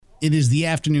It is the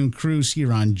afternoon cruise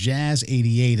here on Jazz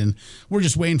 88, and we're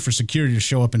just waiting for security to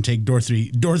show up and take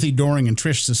Dorothy Doring and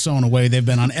Trish Sisson away. They've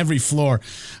been on every floor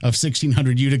of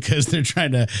 1600 Uticas. They're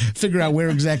trying to figure out where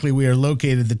exactly we are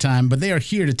located at the time, but they are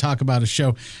here to talk about a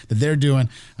show that they're doing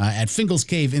at Finkel's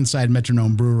Cave inside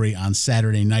Metronome Brewery on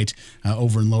Saturday night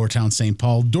over in Lowertown, St.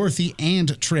 Paul. Dorothy and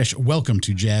Trish, welcome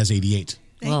to Jazz 88.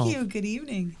 Thank you. Good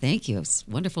evening. Thank you. It's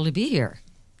wonderful to be here.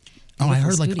 Oh, I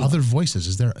heard like other voices.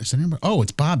 Is there anybody? Oh,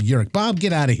 it's Bob Urich. Bob,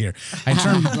 get out of here.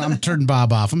 I'm turning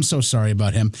Bob off. I'm so sorry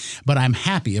about him. But I'm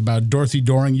happy about Dorothy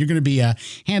Doring. You're going to be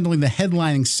handling the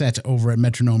headlining set over at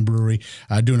Metronome Brewery,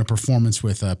 doing a performance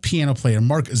with piano player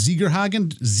Mark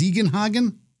Ziegenhagen.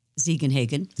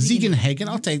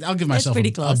 I'll give myself a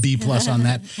B plus on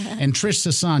that. And Trish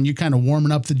Sisson, you kind of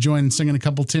warming up the joint and singing a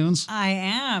couple tunes? I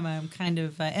am. I'm kind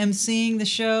of emceeing the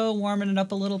show, warming it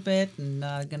up a little bit, and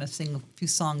going to sing a few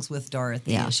songs with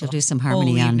Dorothy. Yeah, she'll do some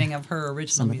harmony whole on evening of her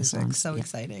original music. songs. So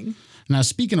exciting. Now,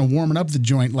 speaking of warming up the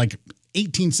joint, like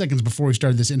 18 seconds before we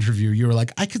started this interview, you were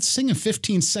like, I could sing a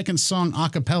 15-second song a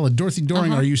cappella. Dorothy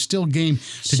Doring, are you still game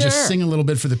to just sing a little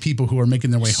bit for the people who are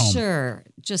making their way home? Sure.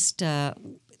 Just...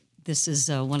 This is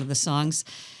one of the songs.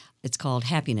 It's called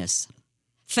Happiness.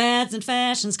 Fads and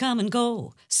fashions come and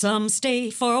go. Some stay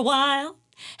for a while.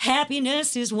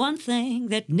 Happiness is one thing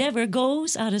that never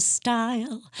goes out of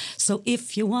style. So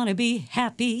if you want to be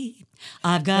happy,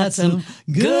 I've got some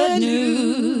good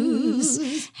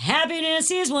news. Happiness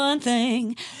is one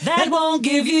thing that won't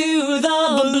give you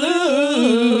the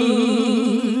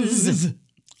blues.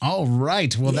 All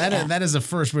right. Well, that is a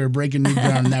first. We were breaking new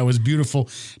ground, and that was beautiful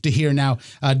to hear. Now,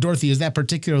 Dorothy, is that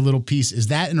particular little piece, is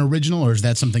that an original, or is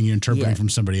that something you're interpreting from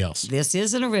somebody else? This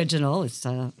is an original. It's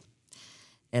going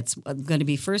to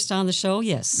be first on the show,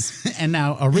 yes. And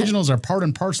now, originals are part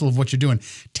and parcel of what you're doing.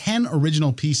 10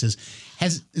 original pieces.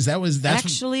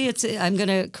 Actually, I'm going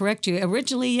to correct you.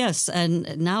 Originally, yes,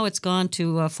 and now it's gone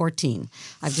to 14.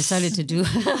 I've decided to do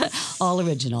all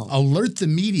original. Alert the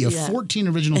media, 14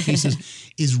 original pieces.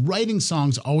 Is writing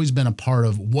songs always been a part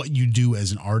of what you do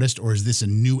as an artist, or is this a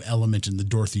new element in the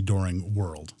Dorothy Doring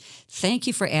world? Thank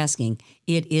you for asking.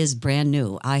 It is brand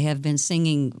new. I have been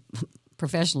singing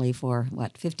professionally for,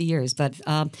 50 years, but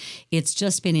it's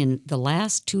just been in the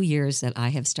last 2 years that I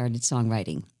have started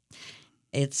songwriting.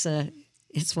 It's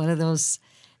one of those...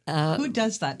 Who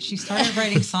does that? She started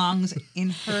writing songs in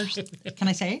her... Can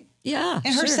I say? Yeah,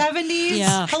 in her 70s?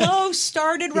 Yeah. Hello,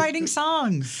 started writing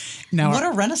songs. Now, what a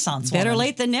renaissance Better woman.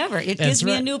 late than never. It gives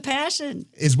me a new passion.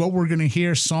 Is what we're going to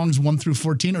hear songs 1 through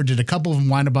 14, or did a couple of them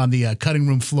wind up on the cutting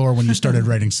room floor when you started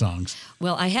writing songs?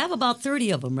 Well, I have about 30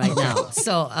 of them right now.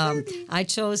 So I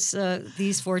chose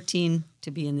these 14 to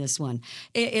be in this one.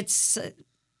 It's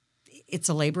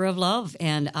a labor of love,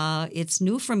 and it's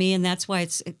new for me, and that's why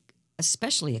it's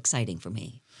especially exciting for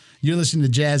me. You're listening to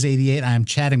Jazz 88. I am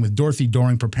chatting with Dorothy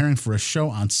Doring, preparing for a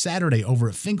show on Saturday over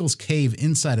at Finkel's Cave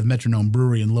inside of Metronome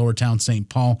Brewery in Lowertown, St.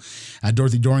 Paul.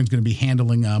 Dorothy Doring is going to be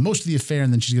handling most of the affair,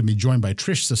 and then she's going to be joined by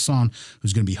Trish Sisson,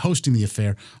 who's going to be hosting the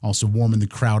affair, also warming the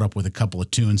crowd up with a couple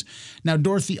of tunes. Now,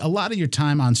 Dorothy, a lot of your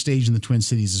time on stage in the Twin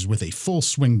Cities is with a full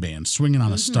swing band, swinging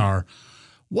on a star.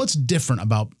 What's different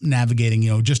about navigating,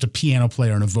 just a piano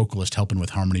player and a vocalist helping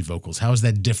with harmony vocals? How is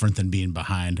that different than being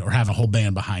behind or having a whole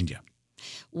band behind you?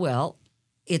 Well,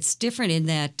 it's different in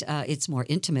that it's more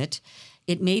intimate.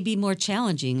 It may be more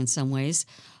challenging in some ways,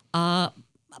 but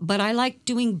I like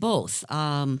doing both.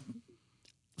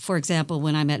 For example,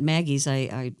 when I'm at Maggie's,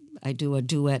 I do a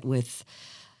duet with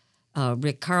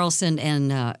Rick Carlson,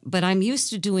 but I'm used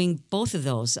to doing both of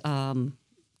those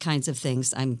kinds of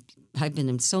things. I've been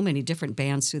in so many different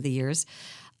bands through the years,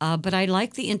 but I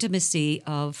like the intimacy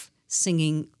of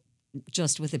singing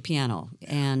just with a piano,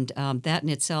 and that in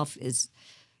itself is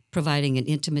providing an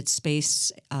intimate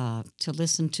space to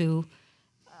listen to.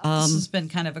 This has been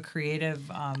kind of a creative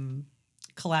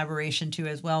collaboration too,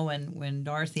 as well. When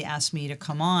Dorothy asked me to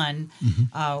come on,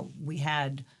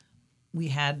 we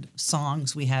had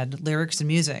songs, we had lyrics and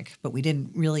music, but we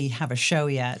didn't really have a show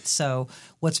yet. So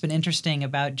what's been interesting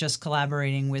about just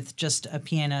collaborating with just a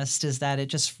pianist is that it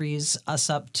just frees us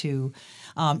up to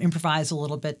improvise a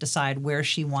little bit, decide where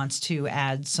she wants to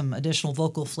add some additional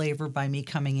vocal flavor by me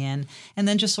coming in, and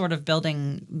then just sort of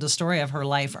building the story of her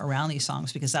life around these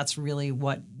songs, because that's really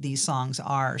what these songs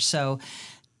are. So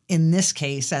in this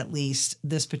case, at least,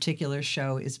 this particular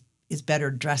show is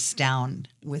better dressed down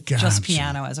with just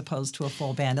piano as opposed to a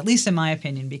full band, at least in my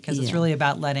opinion, because it's really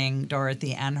about letting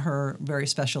Dorothy and her very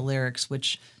special lyrics,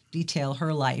 which detail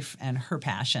her life and her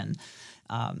passion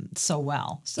so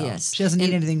well. So she doesn't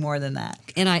need anything more than that.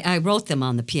 And I wrote them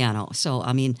on the piano. So,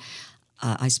 I mean,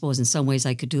 I suppose in some ways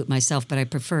I could do it myself, but I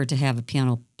prefer to have a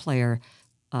piano player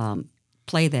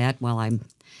play that while I'm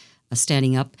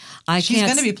standing up. She's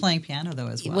going to be playing piano though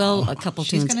as well. Well, a couple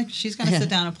tunes. She's going to sit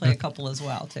down and play a couple as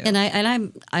well too. And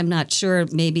I'm not sure.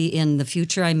 Maybe in the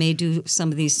future I may do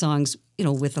some of these songs,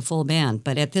 with a full band.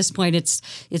 But at this point, it's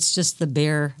just the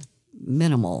bare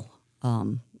minimal,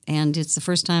 and it's the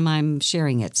first time I'm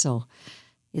sharing it. So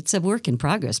it's a work in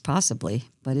progress, possibly,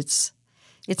 but it's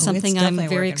something I'm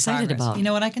very excited about. You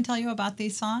know what I can tell you about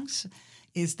these songs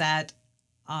is that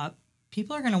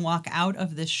people are going to walk out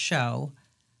of this show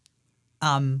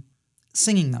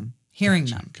singing them, hearing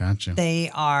them. Gotcha. They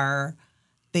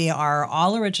are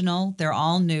all original. They're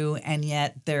all new, and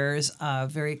yet there's a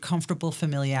very comfortable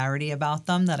familiarity about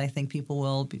them that I think people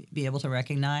will be able to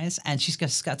recognize. And she's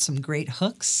just got some great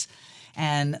hooks,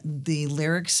 and the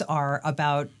lyrics are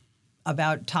about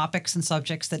topics and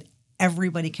subjects that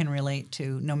everybody can relate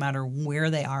to, no matter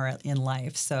where they are in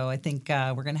life. So I think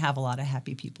we're going to have a lot of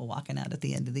happy people walking out at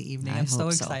the end of the evening. I'm so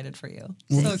excited for you.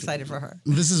 So excited for her.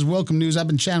 This is Welcome News. I've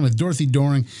been chatting with Dorothy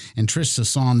Doring and Trish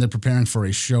Sisson. They're preparing for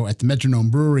a show at the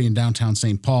Metronome Brewery in downtown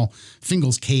St. Paul,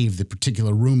 Fingal's Cave, the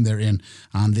particular room they're in,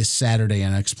 on this Saturday,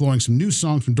 and exploring some new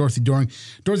songs from Dorothy Doring.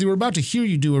 Dorothy, we're about to hear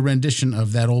you do a rendition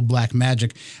of that old Black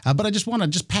Magic, but I just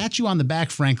want to pat you on the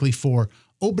back, frankly, for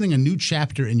opening a new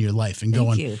chapter in your life and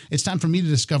going, it's time for me to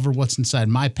discover what's inside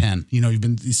my pen. You've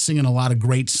been singing a lot of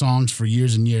great songs for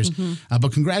years and years,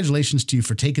 but congratulations to you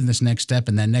for taking this next step,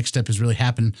 and that next step has really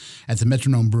happened at the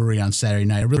Metronome Brewery on Saturday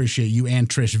night. I really appreciate you and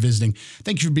Trish visiting.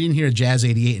 Thank you for being here at Jazz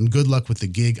 88, and good luck with the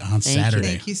gig on Saturday.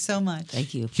 Thank you so much.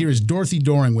 Thank you. Here is Dorothy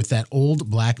Doring with that old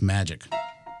Black Magic.